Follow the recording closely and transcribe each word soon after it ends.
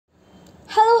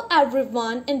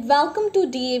everyone and welcome to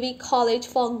D.A.V College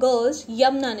for Girls,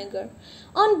 Yamnanagar.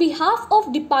 On behalf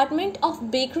of Department of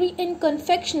Bakery and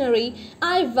Confectionery,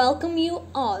 I welcome you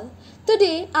all.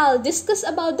 Today I'll discuss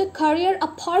about the career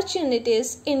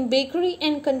opportunities in bakery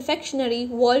and confectionery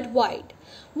worldwide.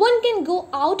 One can go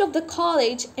out of the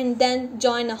college and then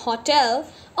join a hotel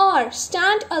or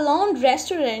stand-alone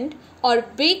restaurant or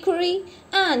bakery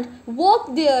and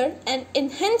work there and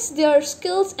enhance their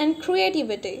skills and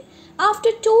creativity.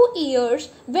 After 2 years,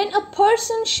 when a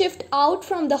person shifts out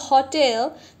from the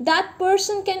hotel, that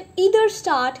person can either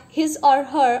start his or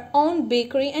her own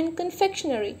bakery and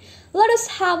confectionery. Let us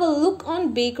have a look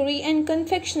on bakery and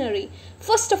confectionery.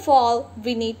 First of all,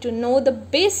 we need to know the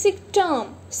basic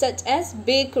term such as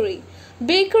bakery.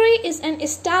 Bakery is an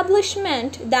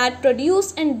establishment that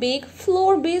produces and bake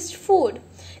flour-based food.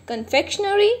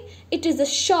 Confectionery, it is a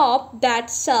shop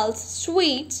that sells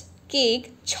sweets,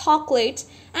 cake, chocolates,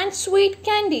 and sweet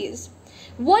candies.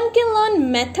 One can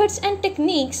learn methods and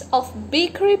techniques of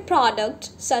bakery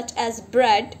products such as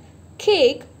bread,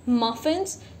 cake,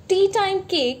 muffins, tea time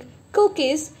cake,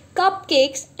 cookies,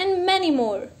 cupcakes, and many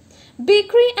more.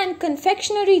 Bakery and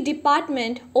confectionery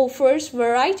department offers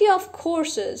variety of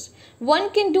courses. One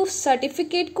can do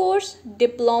certificate course,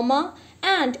 diploma,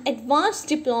 and advanced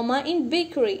diploma in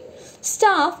bakery.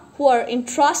 Staff who are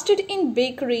interested in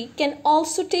bakery can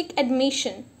also take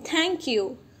admission. Thank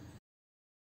you.